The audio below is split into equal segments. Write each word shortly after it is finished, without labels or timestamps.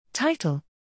Title: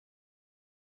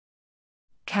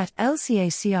 Cat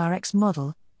LCA-CRX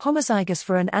model, homozygous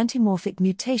for an antimorphic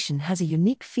mutation, has a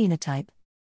unique phenotype.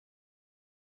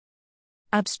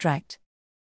 Abstract.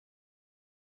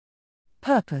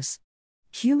 Purpose: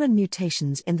 human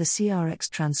mutations in the CRX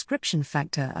transcription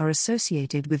factor are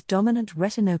associated with dominant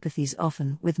retinopathies,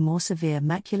 often with more severe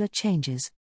macular changes.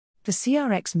 The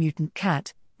CRX mutant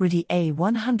cat, RIDI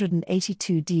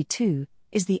A182D2,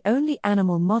 is the only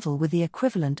animal model with the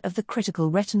equivalent of the critical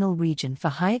retinal region for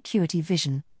high acuity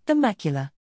vision, the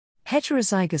macula.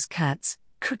 Heterozygous cats,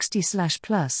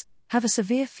 CRXT/+, have a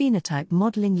severe phenotype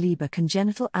modeling Leber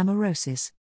congenital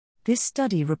amaurosis. This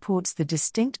study reports the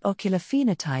distinct ocular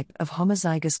phenotype of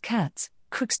homozygous cats,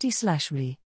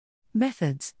 CRXT/RE.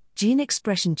 Methods: gene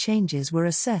expression changes were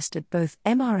assessed at both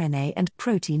mRNA and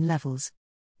protein levels.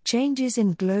 Changes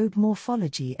in globe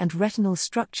morphology and retinal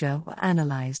structure were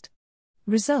analyzed.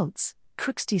 Results: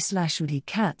 CRXT/RE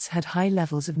cats had high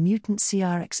levels of mutant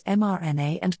CRX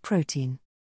mRNA and protein.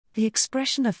 The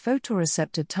expression of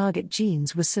photoreceptor target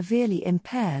genes was severely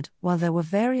impaired, while there were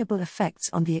variable effects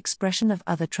on the expression of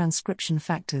other transcription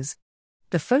factors.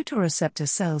 The photoreceptor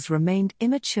cells remained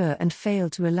immature and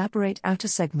failed to elaborate outer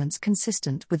segments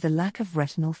consistent with the lack of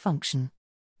retinal function.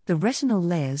 The retinal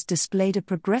layers displayed a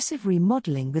progressive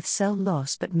remodeling with cell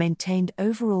loss but maintained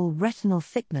overall retinal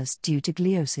thickness due to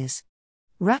gliosis.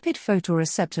 Rapid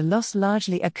photoreceptor loss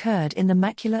largely occurred in the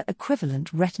macular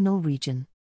equivalent retinal region.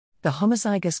 The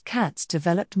homozygous cats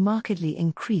developed markedly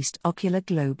increased ocular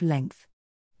globe length.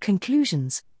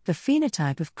 Conclusions: the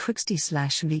phenotype of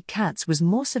CRXT/RE cats was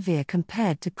more severe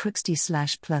compared to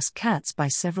CRXT/+ cats by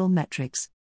several metrics.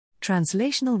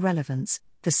 Translational relevance: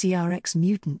 the CRX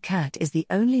mutant cat is the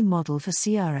only model for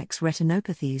CRX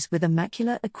retinopathies with a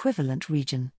macular equivalent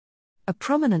region. A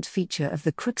prominent feature of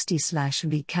the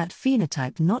CRXT/RE cat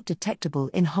phenotype not detectable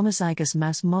in homozygous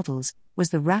mouse models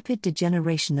was the rapid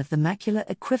degeneration of the macular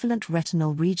equivalent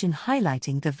retinal region,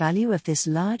 highlighting the value of this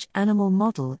large animal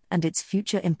model and its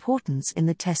future importance in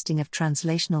the testing of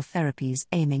translational therapies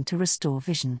aiming to restore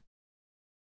vision.